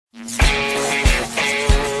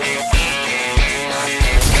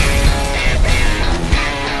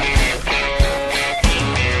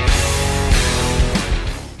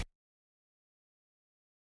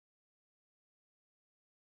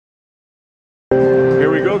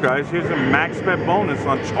go, guys. Here's a max bet bonus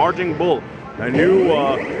on Charging Bull, a new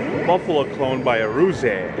Buffalo clone by RUTH.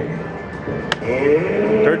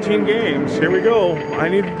 13 games. Here we go. I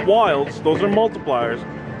need wilds. Those are multipliers.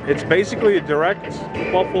 It's basically a direct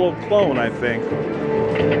Buffalo clone, I think.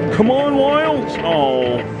 Come on, wilds.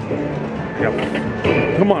 Oh.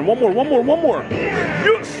 Yep. Come on, one more.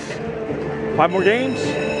 Yes! 5 more games?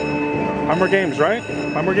 5 more games, right?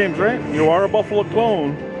 5 more games, right? You are a Buffalo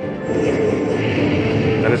clone.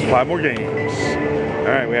 That is 5 more games.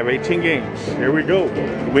 Alright, we have 18 games. Here we go.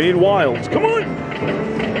 We need wilds. Come on!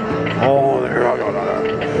 Oh, there.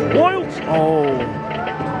 Wilds! Oh.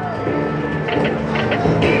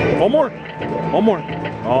 One more.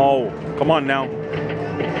 Oh, come on now.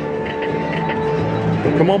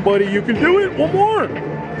 Come on, buddy. You can do it. One more.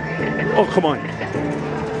 Oh, come on.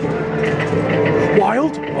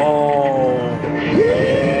 Wild? Oh.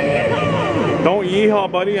 Don't yeehaw,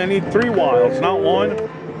 buddy. I need 3 wilds, not 1.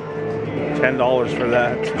 $10 for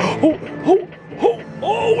that.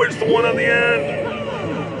 Oh, where's the one on the end?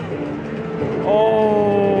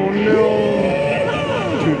 Oh,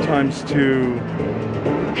 no. 2 times 2.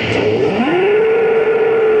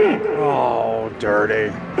 Oh,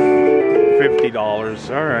 dirty. $50.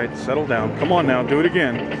 All right, settle down. Come on now, do it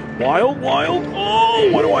again. Wild. Oh,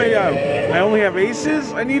 what do I have? I only have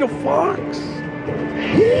aces? I need a fox.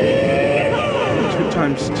 2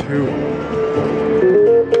 times 2.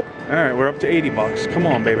 All right, we're up to 80 bucks. Come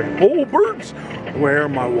on, baby. Oh, birds. Where are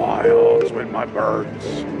my wilds with my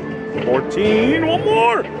birds? 14. One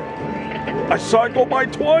more. I saw it go by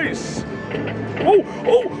twice.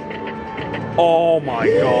 Oh my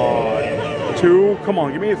God. 2. Come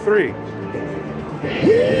on, give me a 3.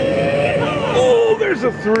 Oh, there's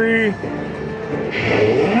a 3.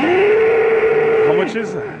 How much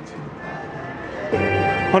is that?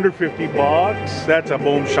 150 bucks. That's a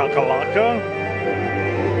boom shakalaka.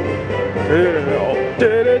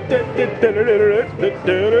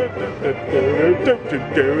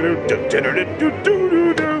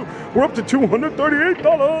 We're up to $238.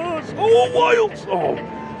 Oh, wilds.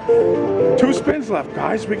 Oh. 2 spins left,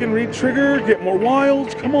 guys. We can re-trigger, get more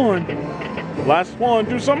wilds. Come on. Last one.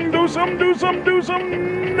 Do something.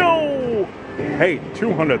 No. Hey,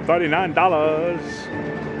 $239.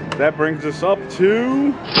 That brings us up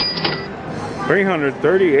to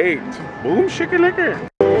 338. Boom, shikalika.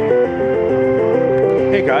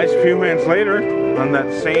 Hey guys, a few hands later, on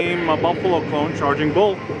that same Buffalo clone, Charging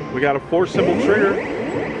Bull, we got a 4-symbol trigger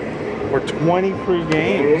for 20 free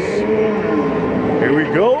games. Here we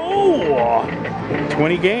go.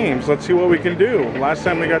 20 games. Let's see what we can do. Last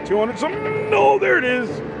time we got 200 something. No, there it is.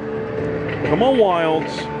 Come on,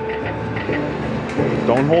 wilds.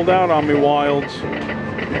 Don't hold out on me, wilds.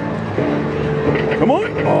 Come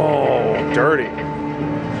on. Oh, dirty.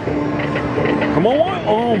 Come on, wild.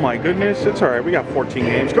 Oh my goodness. It's all right. We got 14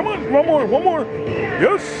 games. Come on, one more.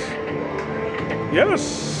 Yes.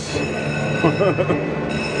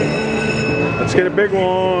 Let's get a big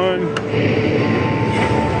one.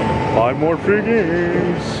 5 more free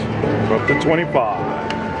games. We're up to 25.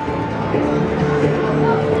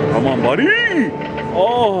 Come on, buddy.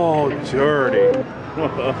 Oh, dirty.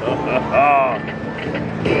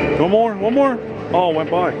 One more. Oh, went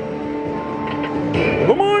by.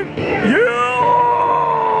 Come on. Yeah.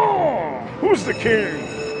 Who's the king?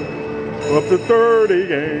 We're up to 30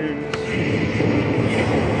 games.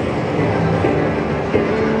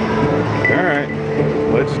 All right.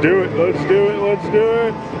 Let's do it.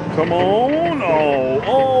 Come on.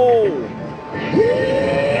 Oh.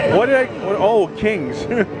 What did I? Oh, kings.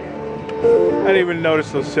 I didn't even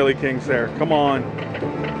notice those silly kings there. Come on.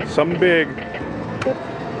 Something big.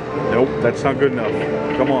 Nope, that's not good enough.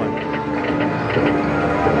 Come on.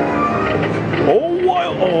 Oh,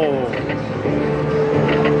 wild. Oh.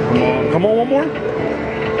 Come on, one more.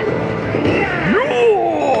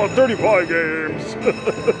 Yo, 35 games.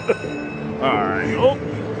 All right. Oh.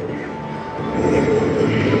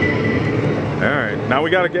 All right. Now we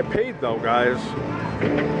got to get paid, though, guys.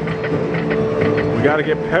 We got to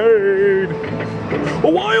get paid. A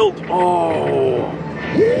wild. Oh.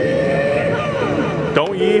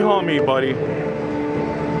 Don't yeehaw me, buddy.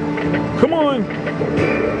 Come on.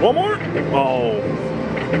 One more. Oh.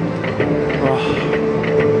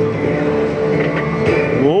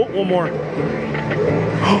 Whoa, one more.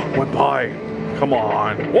 Went by. Come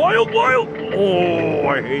on. Wild. Oh,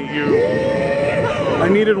 I hate you. I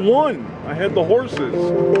needed 1. I had the horses.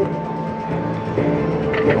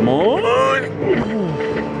 Come on. Oh,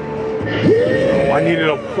 I needed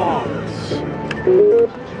a fox.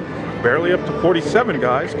 Barely up to 47,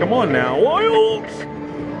 guys. Come on now. Wilds.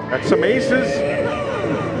 That's some aces.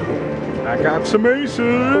 I got some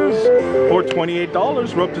aces for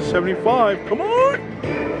 $28. We're up to 75. Come on.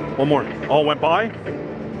 One more. Oh, went by?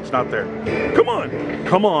 It's not there. Come on.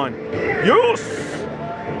 Come on. Yes.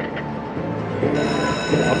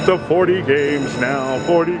 Up to 40 games now.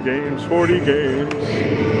 40 games. 40 games.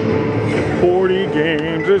 40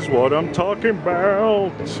 games is what I'm talking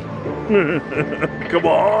about. Come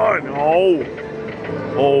on. Oh.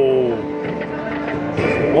 Oh.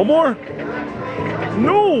 One more.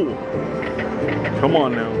 No. Come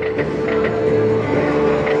on now.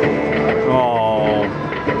 Oh.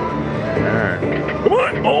 Alright. Come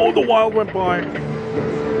on. Oh, the wild went by.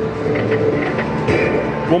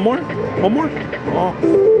 One more. One more.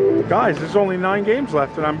 Oh. Guys, there's only 9 games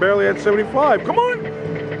left and I'm barely at 75. Come on.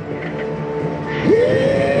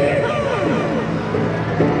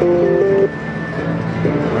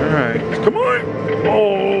 Alright. Come on.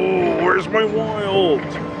 Oh, where's my wild?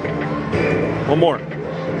 One more.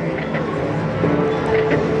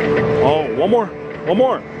 Oh, one more. One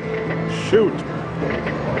more. Shoot.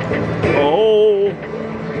 Oh.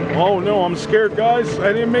 Oh no, I'm scared, guys.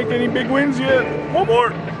 I didn't make any big wins yet. One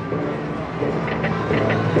more.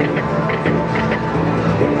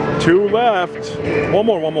 2 left. One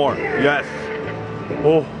more, one more. Yes.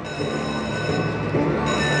 Oh.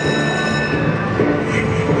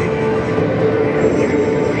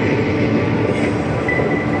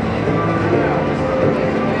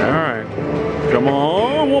 Come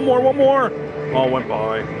on, one more, one more. Oh, went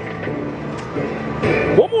by.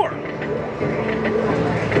 One more.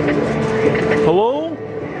 Hello?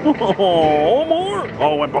 Oh, one more.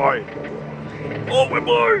 Oh, went by. Oh, went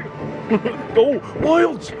by. Oh,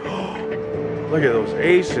 wilds. Look at those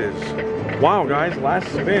aces. Wow, guys, last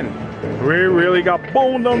spin. We really got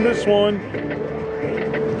boned on this one.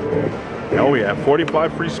 Oh, yeah,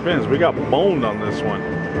 45 free spins. We got boned on this one.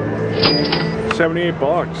 78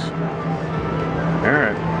 bucks.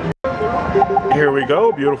 Alright, here we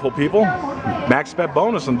go, beautiful people. Max bet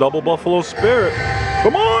bonus and double Buffalo Spirit.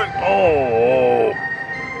 Come on! Oh,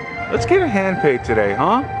 let's get a hand pay today,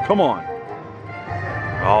 huh? Come on.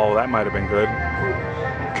 Oh, that might have been good.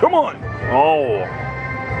 Come on! Oh,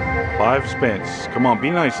 5 spins. Come on,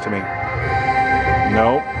 be nice to me.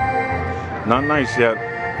 Nope, not nice yet.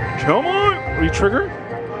 Come on! Retrigger?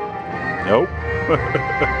 Nope.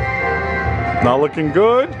 Not looking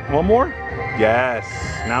good. One more? Yes,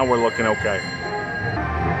 now we're looking okay.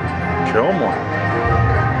 Come on.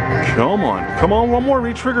 Come on. Come on, one more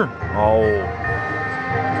retrigger. Oh.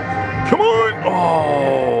 Come on.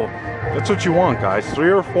 Oh. That's what you want, guys.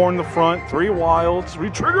 3 or 4 in the front, 3 wilds,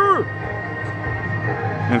 retrigger.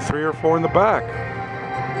 And 3 or 4 in the back.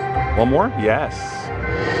 One more? Yes.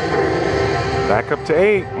 Back up to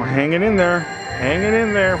 8. We're hanging in there. Hanging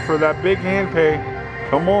in there for that big hand pay.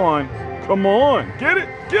 Come on. Come on. Get it.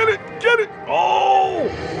 Get it. Get it. Oh.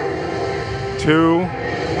 2,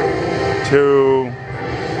 2,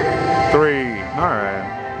 3. All right.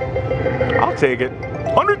 I'll take it.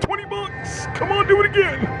 120 bucks. Come on, do it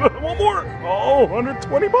again. One more. Oh,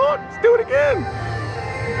 120 bucks. Do it again.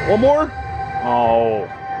 One more. Oh.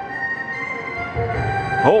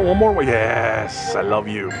 Oh, one more. Yes, I love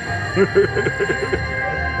you.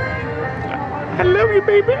 I love you,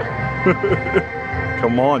 baby.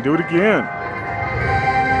 Come on, do it again.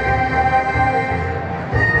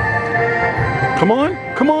 Come on,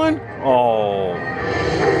 come on. Oh.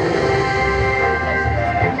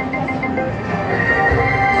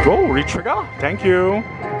 Oh, retrigger. Thank you.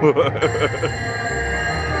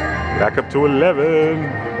 Back up to 11.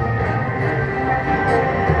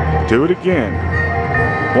 Do it again.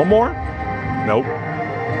 One more? Nope.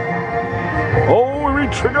 Oh,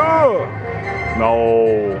 retrigger.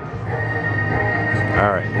 No. All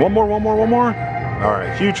right, one more, one more, one more. All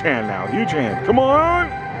right, huge hand now, huge hand. Come on.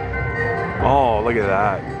 Oh, look at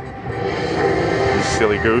that. You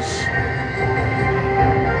silly goose.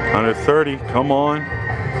 130, come on.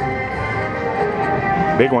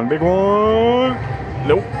 Big one, big one.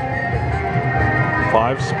 Nope.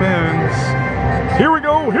 5 spins. Here we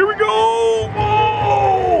go, here we go.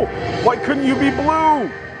 Oh, why couldn't you be blue?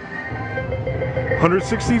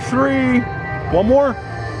 163. One more.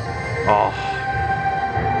 Oh.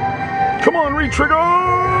 Come on, retrigger.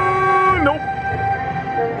 Nope.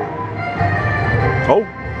 Oh,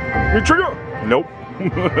 retrigger. Nope.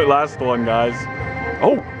 Last one, guys.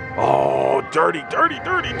 Oh. Oh, dirty, dirty,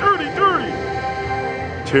 dirty, dirty, dirty.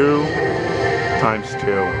 2 times 2.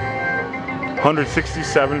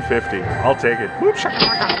 167.50. I'll take it. Whoop, shaka,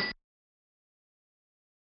 shaka.